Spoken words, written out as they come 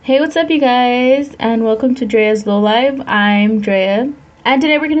Hey, what's up, you guys, and welcome to Drea's Low Live. I'm Drea, and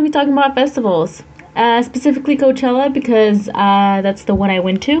today we're going to be talking about festivals, specifically Coachella, because that's the one I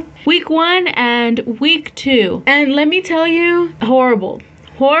went to. Week 1 and week 2, and let me tell you, horrible.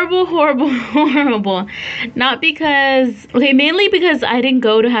 Not because, mainly because I didn't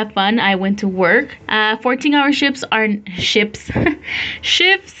go to have fun. I went to work. 14-hour shifts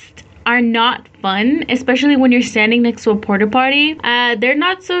are not fun, especially when you're standing next to a porta potty. They're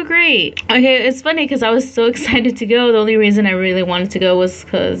not so great. Okay, it's funny because I was so excited to go. The only reason I really wanted to go was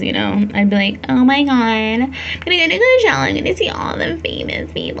because, I'd be like, oh my god, I'm gonna go to Coachella, I'm gonna see all the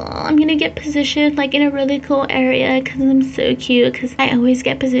famous people, I'm gonna get positioned like in a really cool area because I'm so cute, because I always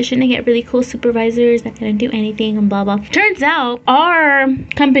get positioned to get really cool supervisors that can do anything and blah blah. Turns out our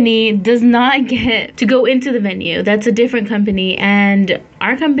company does not get to go into the venue. That's a different company, and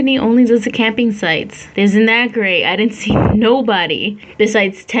our company only does the camping sites. Isn't that great? I didn't see nobody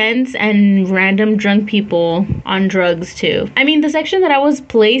besides tents and random drunk people on drugs too. I mean, the section that I was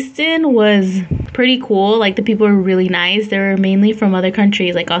placed in was pretty cool. Like, the people were really nice. They were mainly from other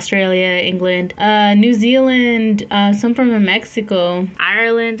countries like Australia, England, New Zealand, some from Mexico,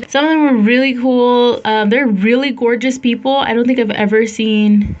 Ireland. Some of them were really cool. They're really gorgeous people. I don't think I've ever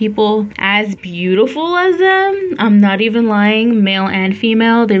seen people as beautiful as them. I'm not even lying, male and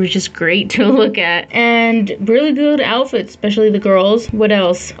female. They were just great to look at, and really good outfits, especially the girls. What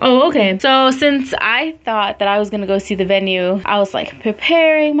else? Oh, okay. So since I thought that I was gonna go see the venue, I was like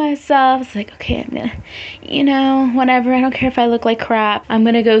preparing myself. It's like, okay, I'm gonna, whatever. I don't care if I look like crap. I'm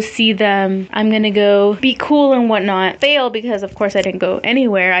gonna go see them. I'm gonna go be cool and whatnot. Fail because, of course, I didn't go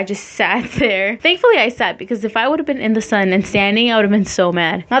anywhere. I just sat there. Thankfully, I sat, because if I would have been in the sun and standing, I would have been so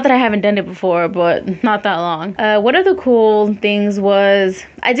mad. Not that I haven't done it before, but not that long. One of the cool things was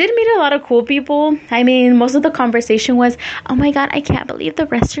I did meet a lot of cool people. I mean, most of the conversation was, oh my god, I can't believe the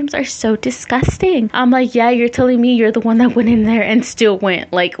restrooms are so disgusting. I'm like, yeah, you're telling me you're the one that went in there and still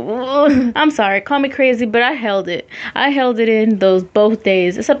went. Like, ugh. I'm sorry, call me crazy, but I held it. I held it in those both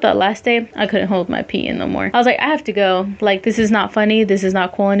days, except that last day, I couldn't hold my pee in no more. I was like, I have to go. Like, this is not funny. This is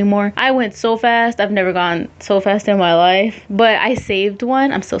not cool anymore. I went so fast. I've never gone so fast in my life, but I saved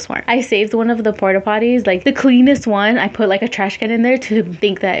one. I'm so smart. I saved one of the porta potties, like the cleanest one. I put like a trash can in there to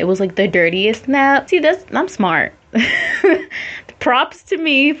think that it was like the dirtiest. Now, see, I'm smart. Props to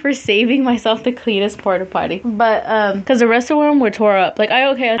me for saving myself the cleanest porta potty. But because the rest of them were tore up. Like,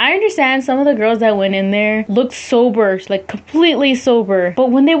 I understand some of the girls that went in there looked sober, like completely sober,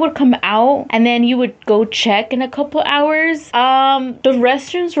 but when they would come out and then you would go check in a couple hours, the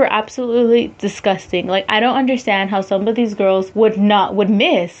restrooms were absolutely disgusting. Like, I don't understand how some of these girls would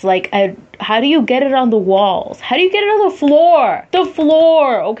miss. Like, how do you get it on the walls? How do you get it on the floor? The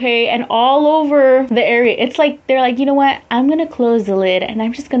floor, okay? And all over the area. It's like, they're like, you know what? I'm gonna close the lid and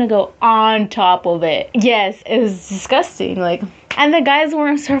I'm just gonna go on top of it. Yes, it was disgusting. Like, and the guys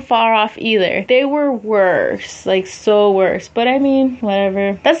weren't so far off either. They were worse, like so worse. But I mean,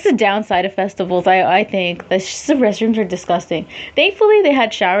 whatever. That's the downside of festivals, I think. That's just, the restrooms are disgusting. Thankfully, they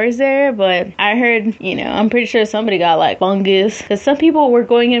had showers there, but I heard, I'm pretty sure somebody got like fungus, because some people were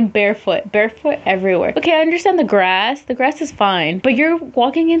going in barefoot everywhere. Okay, I understand the grass. The grass is fine, but you're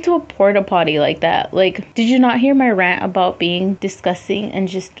walking into a porta potty like that. Like, did you not hear my rant about being disgusting and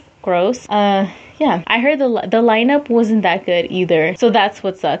just gross? Yeah, I heard the lineup wasn't that good either, so that's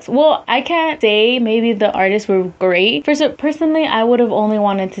what sucks. Well, I can't say maybe the artists were great. Personally, I would have only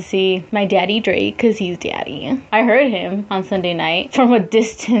wanted to see my daddy Drake, because he's daddy. I heard him on Sunday night from a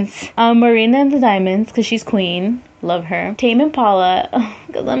distance. Marina and the Diamonds, because she's queen. Love her. Tame Impala,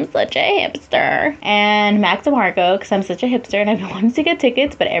 because I'm such a hipster. And Max DeMarco, because I'm such a hipster and I've been wanting to get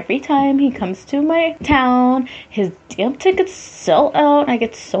tickets, but every time he comes to my town, his damn tickets sell out. I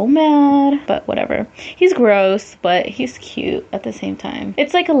get so mad, but whatever. He's gross, but he's cute at the same time.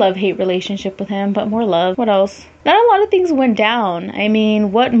 It's like a love-hate relationship with him, but more love. What else? Not a lot of things went down. I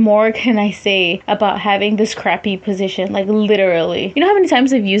mean, what more can I say about having this crappy position? Like, literally. You know how many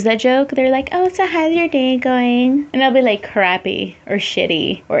times I've used that joke? They're like, oh, so how's your day going? And I'll be like, crappy or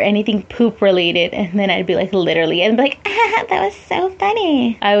shitty or anything poop related. And then I'd be like, literally. And I'd be like, ah, that was so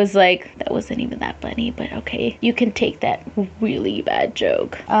funny. I was like, that wasn't even that funny, but okay. You can take that really bad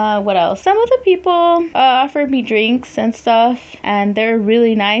joke. What else? Some of the people offered me drinks and stuff, and they're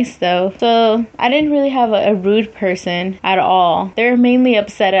really nice though. So I didn't really have a rude rude person at all. They're mainly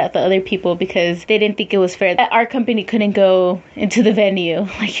upset at the other people because they didn't think it was fair that our company couldn't go into the venue.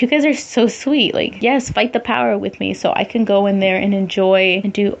 Like, you guys are so sweet. Like, yes, fight the power with me so I can go in there and enjoy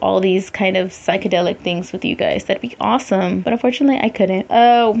and do all these kind of psychedelic things with you guys. That'd be awesome. But unfortunately, I couldn't.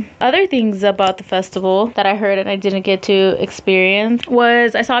 Other things about the festival that I heard and I didn't get to experience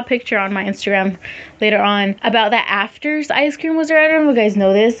was I saw a picture on my Instagram later on about that Afters ice cream was there. I don't know if you guys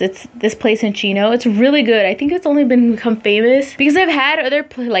know this. It's this place in Chino. It's really good. I think it's only become famous because I've had other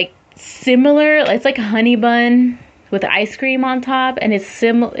like similar. It's like a honey bun with ice cream on top, and it's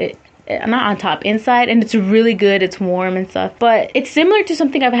similar. Not on top, inside, and it's really good. It's warm and stuff, but it's similar to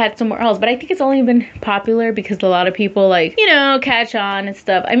something I've had somewhere else, but I think it's only been popular because a lot of people, like, you know, catch on and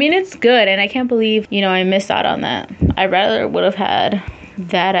stuff. I mean, it's good, and I can't believe, you know, I missed out on that. I rather would have had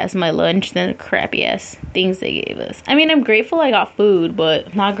that as my lunch than the crappy ass things they gave us. I mean, I'm grateful I got food,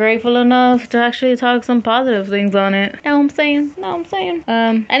 but not grateful enough to actually talk some positive things on it. Know what I'm saying?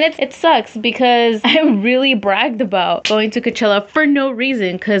 And it sucks because I really bragged about going to Coachella for no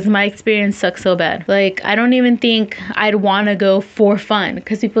reason because my experience sucks so bad. Like, I don't even think I'd want to go for fun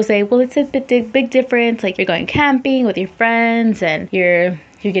because people say, well, it's a big difference. Like, you're going camping with your friends and you're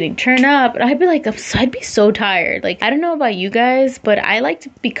getting turned up. I'd be like, I'd be so tired. Like, I don't know about you guys, but I like to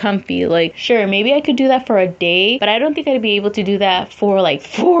be comfy. Like, sure, maybe I could do that for a day, but I don't think I'd be able to do that for like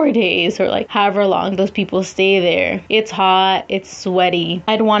 4 days or like however long those people stay there. It's hot, it's sweaty.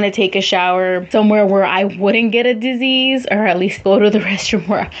 I'd want to take a shower somewhere where I wouldn't get a disease, or at least go to the restroom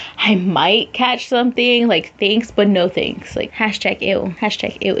where I might catch something. Like, thanks, but no thanks. Like, hashtag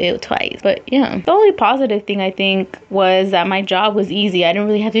ew twice. But yeah, the only positive thing I think was that my job was easy. I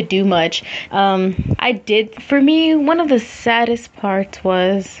didn't really have to do much. For me, one of the saddest parts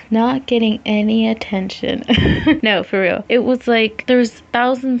was not getting any attention. No, for real. It was like there's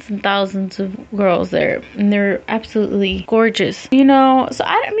thousands and thousands of girls there, and they're absolutely gorgeous, you know. So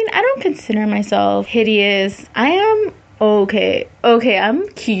I mean, I don't consider myself hideous. I am okay, I'm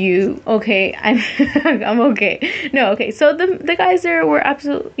cute. Okay, I'm okay. No, okay. So the guys there were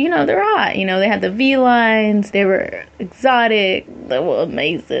absolutely, you know, they're hot. You know, they had the V lines. They were exotic. They were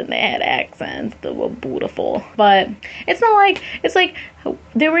amazing. They had accents. They were beautiful. But it's not like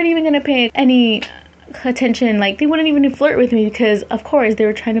they weren't even gonna pay any attention. Like, they wouldn't even flirt with me because, of course, they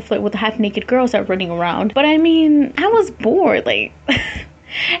were trying to flirt with the half naked girls that were running around. But I mean, I was bored. Like.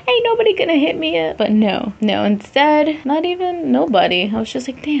 Ain't nobody gonna hit me up. But no, instead, not even nobody. I was just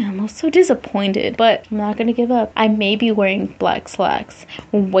like, damn, I was so disappointed. But I'm not gonna give up. I may be wearing black slacks,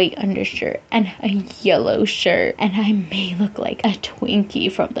 white undershirt, and a yellow shirt, and I may look like a Twinkie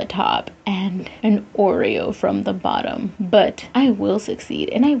from the top and an Oreo from the bottom, but I will succeed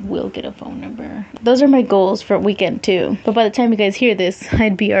and I will get a phone number. Those are my goals for weekend 2. But by the time you guys hear this,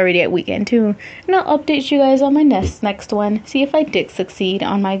 I'd be already at weekend 2, and I'll update you guys on my next one, see if I did succeed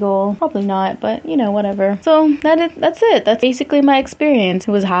on my goal. Probably not, but you know, whatever. So that's it. That's basically my experience.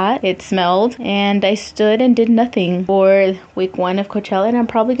 It was hot, it smelled, and I stood and did nothing for week 1 of Coachella, and I'm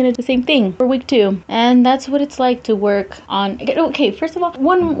probably gonna do the same thing for week 2. And that's what it's like to work on. Okay, first of all,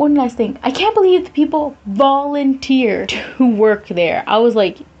 one last thing. I can't believe the people volunteer to work there. I was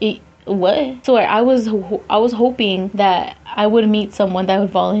like, what? So I was hoping that I would meet someone that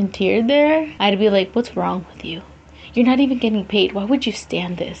would volunteer there. I'd be like, what's wrong with you? You're not even getting paid. Why would you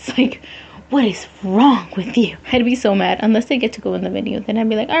stand this? Like, what is wrong with you? I'd be so mad. Unless they get to go in the video, then I'd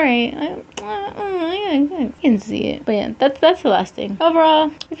be like, all right, I can see it. But yeah, that's the last thing.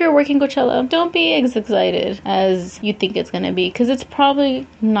 Overall, if you're working Coachella, don't be as excited as you think it's gonna be, because it's probably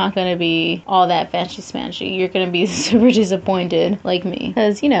not gonna be all that fancy smanchy. You're gonna be super disappointed like me,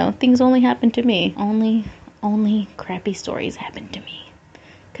 because, you know, things only happen to me. Only crappy stories happen to me.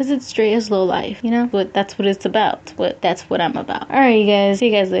 Because it's straight as low life, you know? But that's what it's about. That's what I'm about. Alright, you guys. See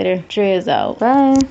you guys later. Dre is out. Bye.